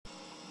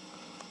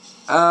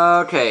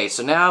Okay,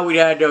 so now we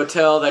gotta go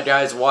tell that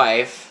guy's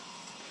wife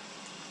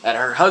that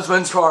her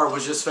husband's car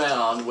was just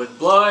found with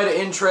blood,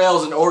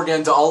 entrails, and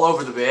organs all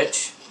over the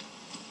bitch.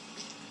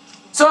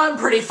 So I'm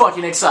pretty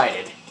fucking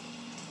excited.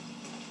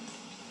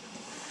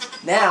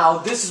 Now,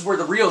 this is where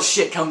the real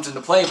shit comes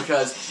into play,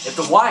 because if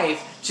the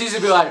wife, she's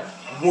gonna be like,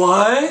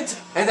 what?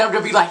 And then I'm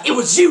gonna be like, it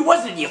was you,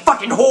 wasn't it, you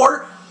fucking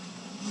whore?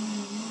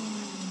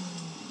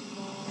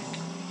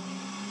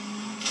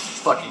 Let's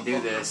fucking do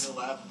this.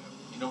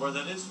 You know where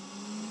that is?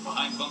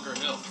 Behind Bunker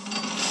Hill.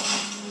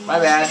 My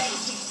bad.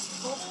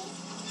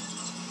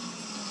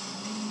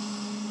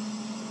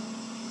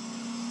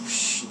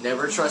 Shh,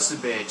 never trust a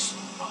bitch.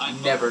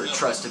 Never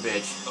trust a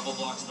bitch. A couple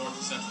blocks north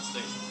of Central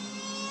Station.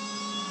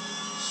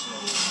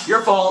 So,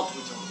 your fault.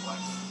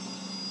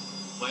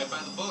 Play it by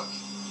the book.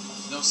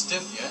 It's no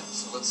stiff yet,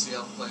 so let's see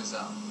how it plays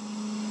out.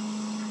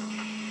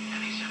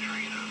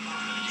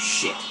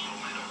 Shit.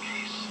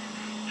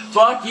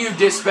 Fuck you,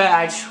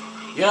 dispatch.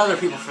 You got other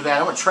people for that.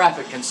 I'm a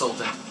traffic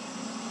consultant.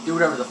 Do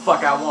whatever the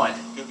fuck I want.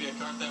 Could be a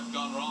car theft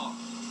gone wrong.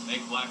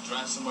 Make Black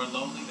drive somewhere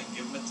lonely, then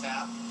give him a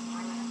tap.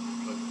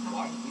 But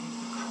why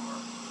leave the car?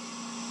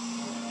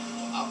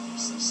 Well,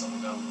 obviously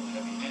someone got a little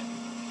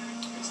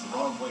heavy-handed. It's the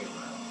wrong way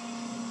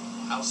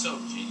around. How so,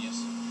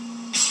 genius?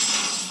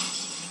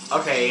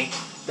 Okay,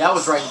 that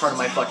was right in front of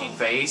my fucking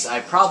face. I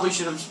probably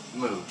should have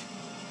moved.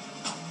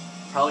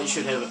 Probably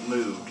should have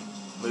moved.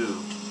 Where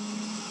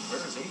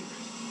is Adrian?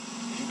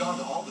 You've gone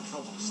to all the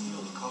trouble to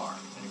steal the car,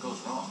 and it goes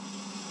wrong.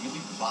 You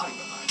leave the body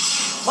behind.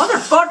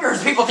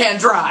 Motherfuckers, people can't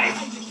drive!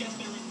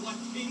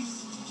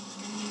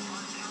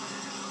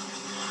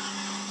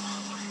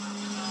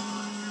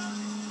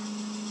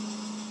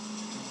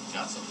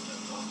 Got something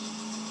there,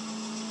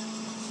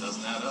 folks.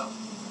 Doesn't add up.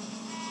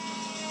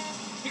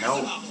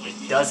 No,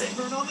 it doesn't. It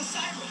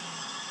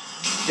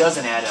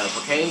doesn't add up,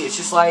 okay? It's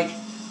just like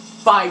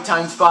 5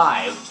 times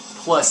 5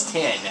 plus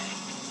 10.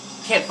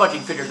 Can't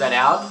fucking figure that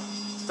out.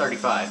 It's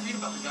 35. Read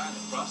about the guy in the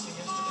crossing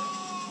yesterday?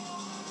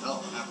 No,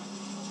 what happened?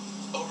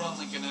 Over on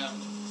Lincoln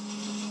Avenue.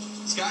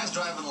 This guy's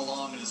driving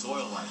along and his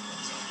oil light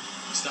comes on.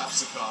 He stops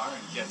the car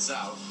and gets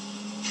out.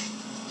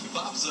 He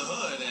pops the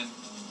hood and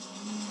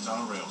he's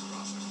on a rail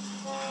crossing.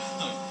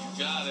 You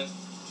got it.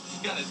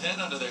 He got his head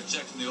under there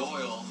checking the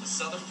oil. The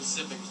Southern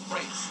Pacific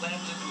freight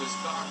slammed into his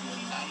car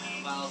doing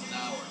 90 miles an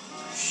hour.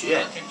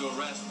 Shit. The car came to a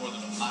rest more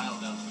than a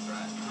mile down the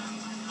track.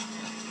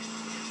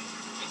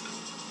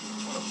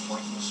 What a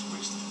pointless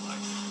waste of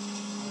life.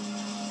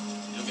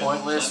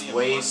 Pointless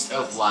waste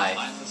of life.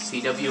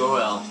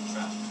 PWOL.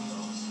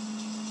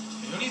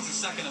 Who needs a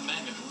Second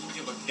Amendment when we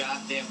give a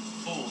goddamn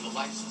fool the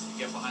license to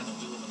get behind the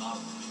wheel of an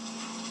automobile?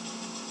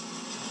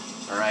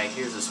 Alright,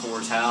 here's this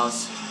whore's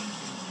house.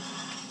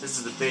 This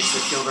is the bitch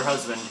that killed her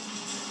husband.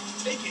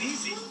 Take it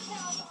easy.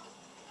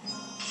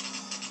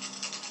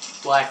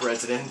 Black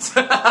residents.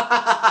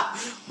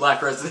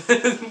 Black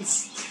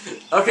residents.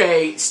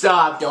 Okay,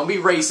 stop. Don't be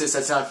racist.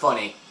 That's not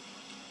funny.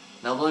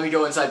 Now let me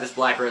go inside this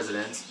black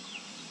residence.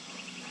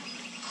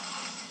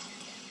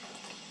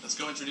 Let's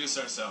go introduce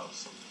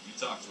ourselves. You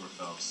talk to her,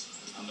 folks.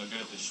 I'm no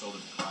good at this shoulder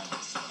to cry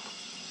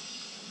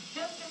stuff.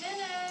 Just a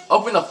minute.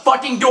 Open the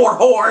fucking door,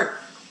 whore!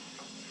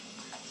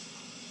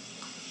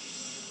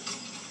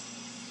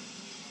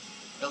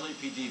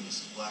 LAPD,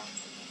 Mrs. Black.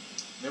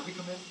 May we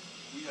come in?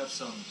 We have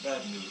some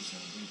bad news,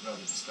 and we'd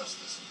rather discuss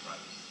this in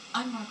private.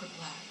 I'm Margaret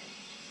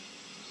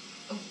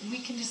Black. We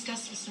can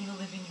discuss this in the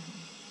living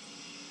room.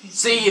 Please.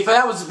 See, if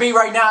that was me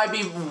right now, I'd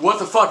be, what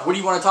the fuck, what do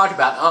you want to talk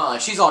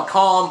about? She's all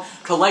calm,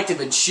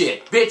 collective, and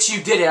shit. Bitch,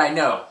 you did it, I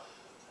know.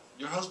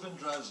 Your husband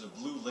drives a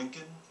blue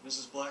Lincoln,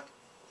 Mrs. Black?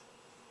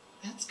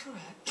 That's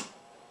correct.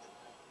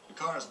 The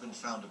car has been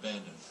found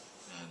abandoned,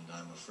 and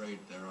I'm afraid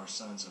there are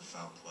signs of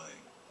foul play.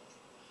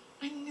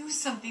 I knew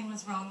something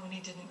was wrong when he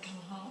didn't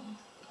come home.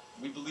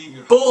 We believe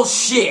your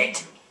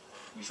Bullshit!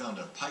 We found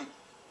a pipe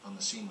on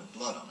the scene with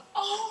blood on it.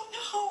 Oh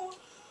no!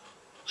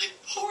 My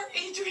poor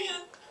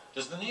Adrian!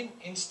 Does the name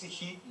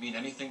Insta-Heat mean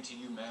anything to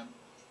you, ma'am?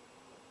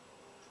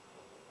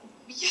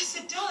 Yes,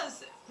 it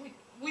does.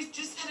 We've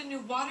just had a new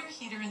water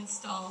heater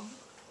installed.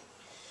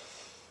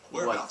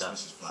 Whereabouts, What the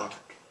Mrs. Black?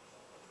 fuck?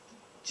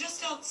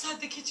 Just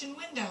outside the kitchen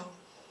window.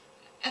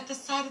 At the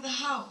side of the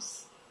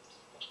house.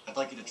 I'd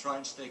like you to try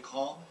and stay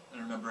calm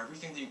and remember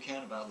everything that you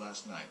can about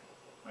last night.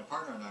 My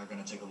partner and I are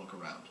going to take a look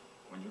around.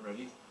 When you're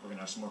ready, we're going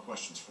to have some more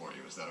questions for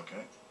you. Is that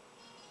okay?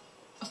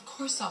 Of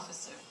course,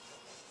 officer.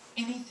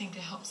 Anything to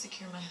help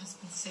secure my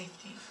husband's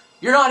safety.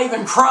 You're not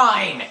even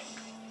crying!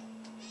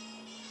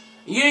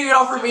 You didn't even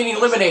offer me any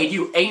lemonade,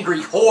 you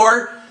angry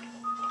whore!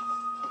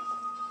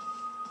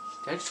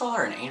 Did I just call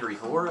her an angry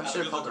whore? I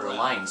should have called her a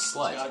lying There's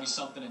slut. got to be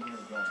something in here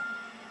to go.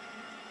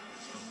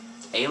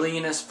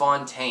 Alienus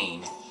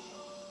Fontaine.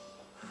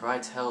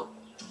 Provides help.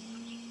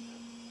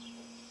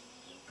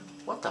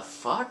 What the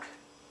fuck?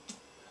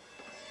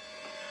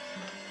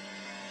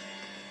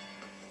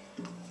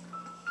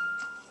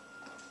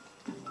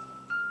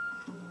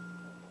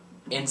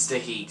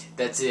 Insta-heat.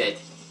 That's it.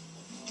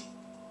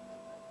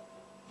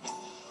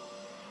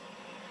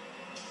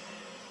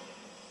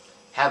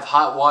 Have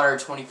hot water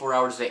 24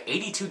 hours a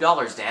day.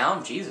 $82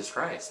 down? Jesus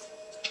Christ.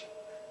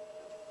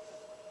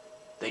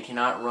 They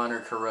cannot run or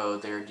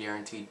corrode. They are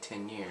guaranteed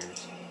 10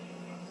 years.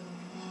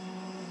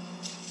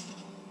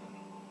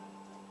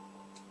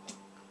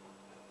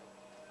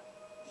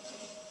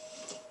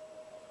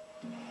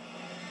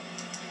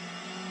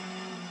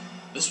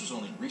 This was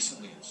only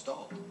recently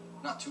installed,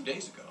 not 2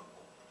 days ago.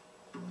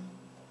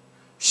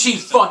 She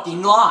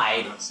fucking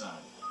lied. Outside.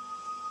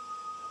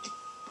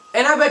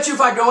 And I bet you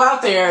if I go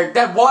out there,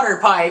 that water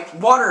pipe,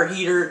 water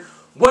heater,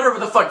 whatever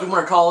the fuck you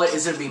want to call it,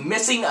 is going to be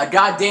missing a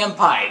goddamn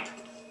pipe.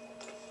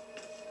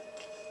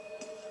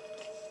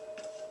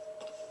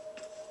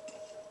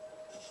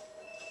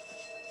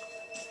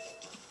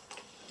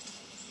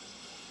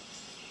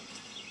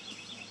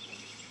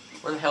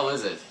 Where the hell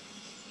is it?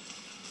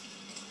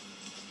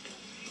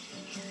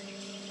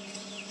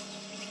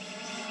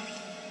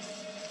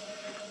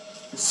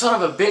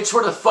 Son of a bitch,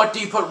 where the fuck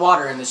do you put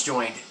water in this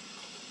joint?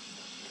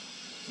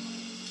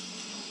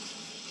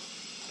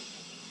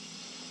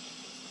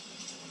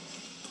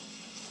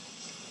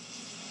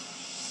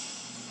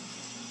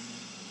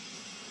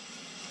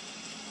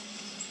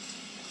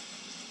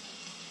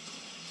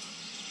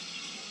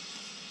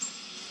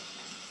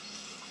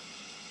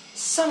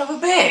 Son of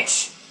a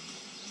bitch!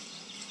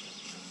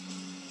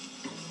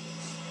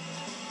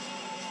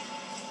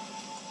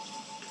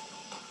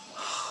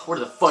 Where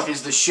the fuck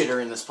is the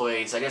shitter in this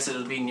place? I guess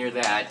it'll be near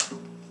that.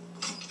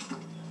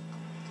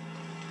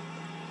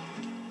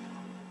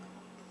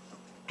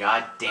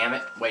 God damn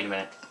it. Wait a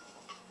minute.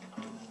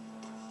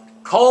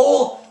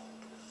 Cole!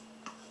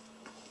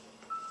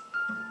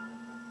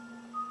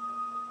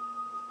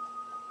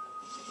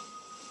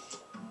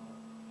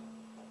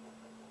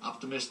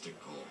 Optimistic,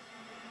 Cole.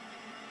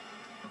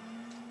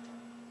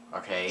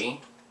 Okay.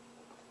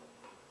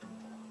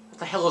 What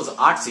the hell is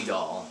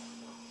Oxydol?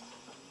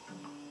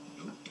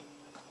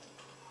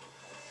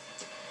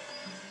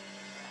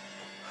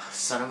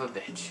 Son of a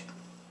bitch.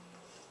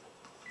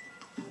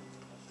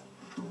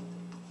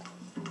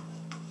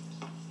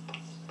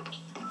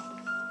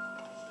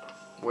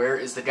 Where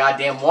is the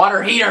goddamn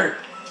water heater?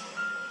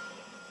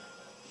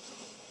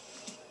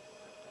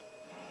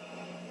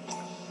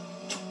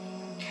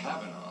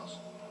 Cabanas.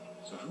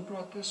 So who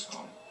brought this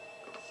home?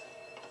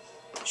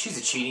 She's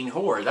a cheating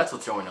whore. That's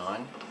what's going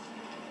on.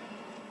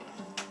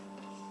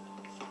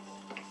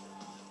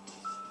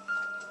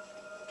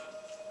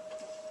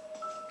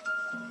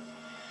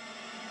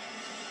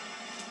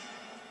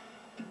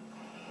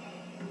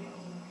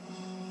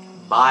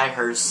 By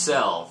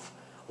herself.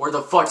 Where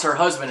the fuck's her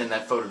husband in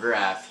that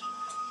photograph?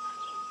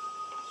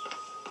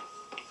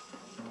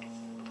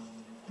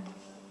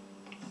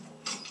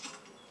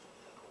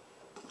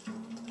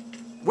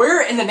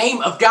 Where in the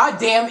name of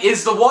goddamn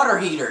is the water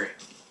heater?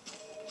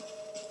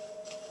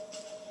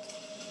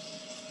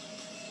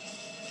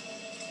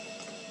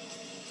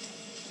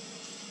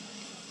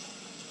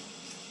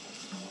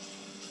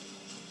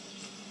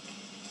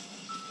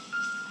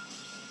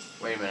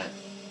 Wait a minute.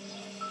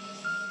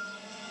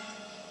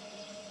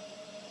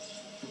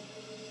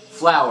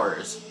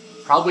 Flowers.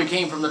 Probably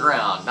came from the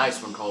ground.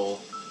 Nice one, Cole.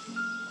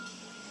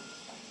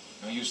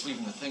 No use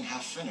leaving the thing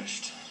half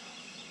finished.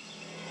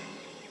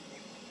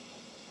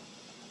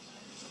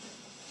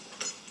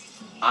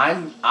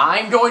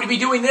 I'm going to be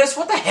doing this?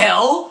 What the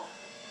hell?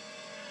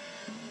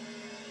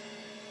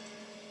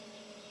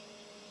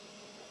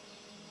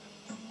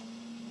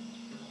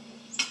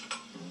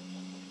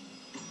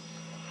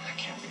 That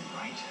can't be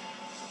right.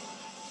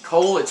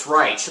 Cole, it's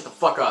right. Shut the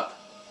fuck up.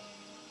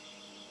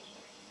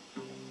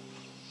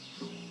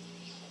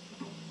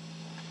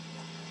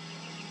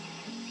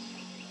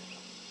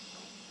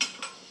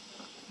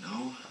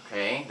 No.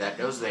 Okay, that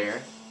goes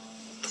there.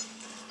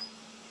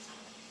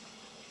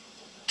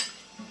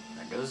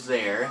 That goes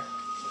there.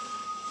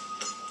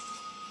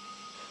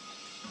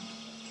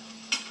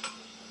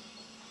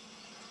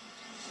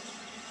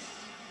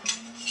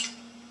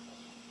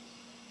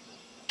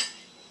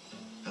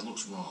 That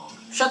looks wrong.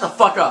 Shut the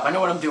fuck up. I know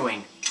what I'm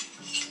doing.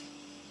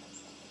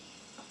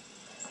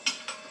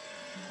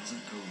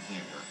 Doesn't go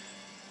there.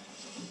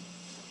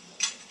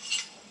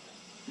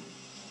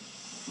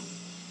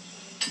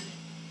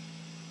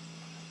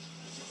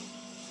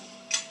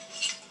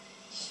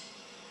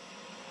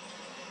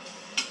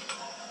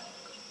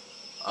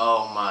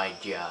 Oh my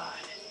god.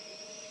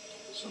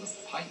 So the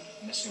pipe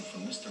missing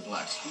from Mr.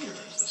 Black's heater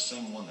is the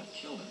same one that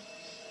killed him.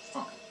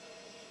 Huh.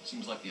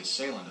 Seems like the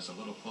assailant is a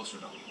little closer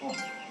to home.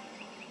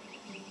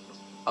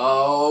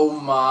 Oh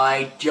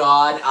my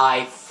god,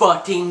 I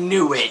fucking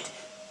knew it.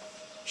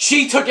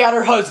 She took out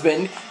her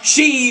husband,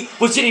 she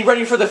was getting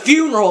ready for the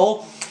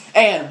funeral,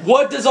 and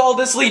what does all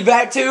this lead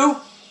back to?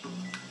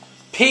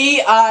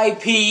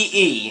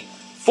 P-I-P-E.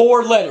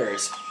 4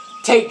 letters.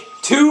 Take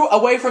 2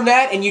 away from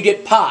that and you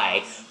get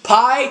pi.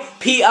 Pi,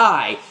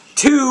 P-I.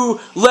 2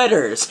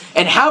 letters.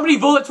 And how many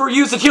bullets were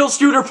used to kill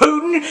Studer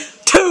Putin?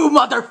 2,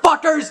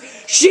 motherfuckers!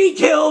 She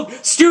killed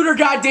Studer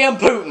goddamn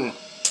Putin.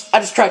 I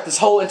just cracked this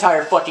whole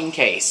entire fucking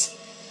case.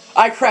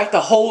 I cracked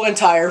the whole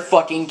entire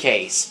fucking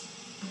case.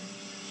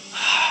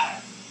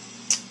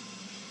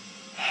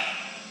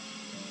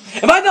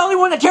 Am I the only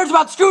one that cares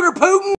about Scooter Putin?